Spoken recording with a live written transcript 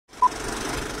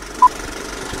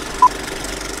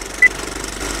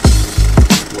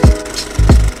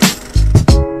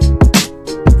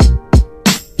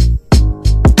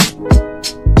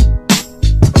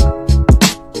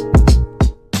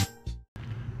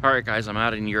Alright guys, I'm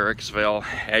out in Uhrichsville.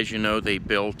 As you know, they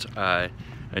built a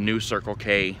new Circle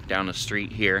K down the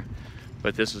street here,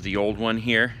 but this is the old one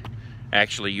here.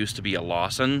 Actually used to be a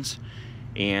Lawson's,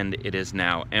 and it is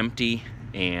now empty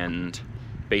and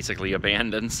basically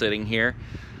abandoned, sitting here.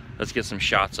 Let's get some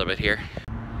shots of it here.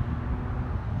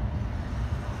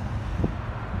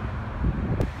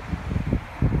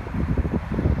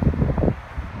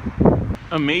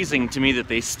 Amazing to me that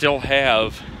they still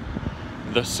have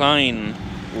the sign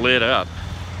lit up.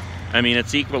 I mean,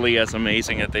 it's equally as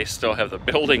amazing that they still have the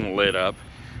building lit up,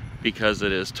 because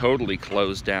it is totally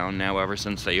closed down now ever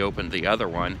since they opened the other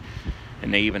one.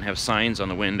 And they even have signs on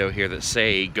the window here that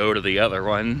say, go to the other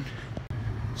one.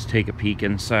 Let's take a peek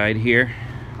inside here.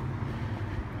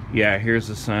 Yeah, here's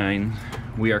the sign.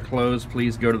 We are closed.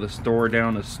 Please go to the store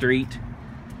down the street.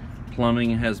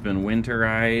 Plumbing has been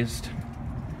winterized.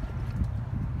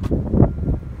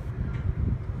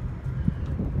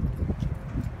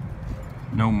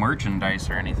 No merchandise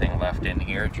or anything left in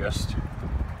here, just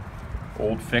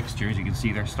old fixtures. You can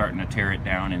see they're starting to tear it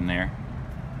down in there.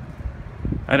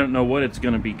 I don't know what it's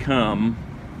going to become,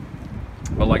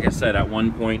 but like I said, at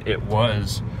one point it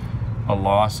was a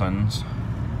Lawson's.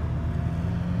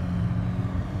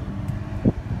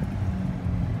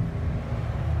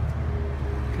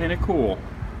 Kind of cool.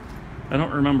 I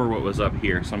don't remember what was up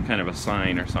here, some kind of a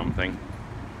sign or something.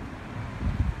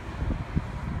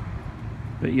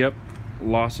 But yep,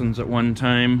 Lawson's at one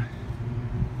time.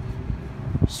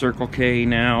 Circle K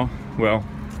now. Well,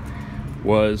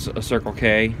 was a Circle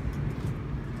K.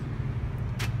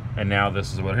 And now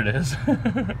this is what it is.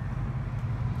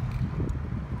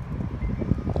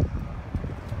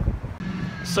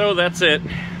 So that's it.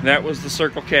 That was the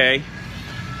Circle K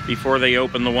before they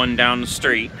opened the one down the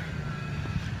street.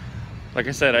 Like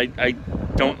I said, I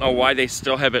don't know why they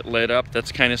still have it lit up.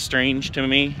 That's kind of strange to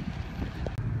me.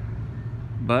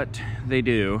 But they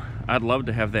do. I'd love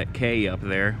to have that K up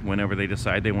there whenever they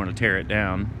decide they want to tear it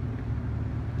down.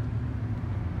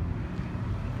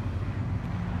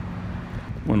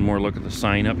 One more look at the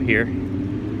sign up here.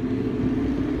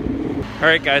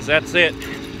 Alright guys, that's it.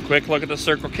 Quick look at the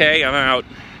Circle K. I'm out.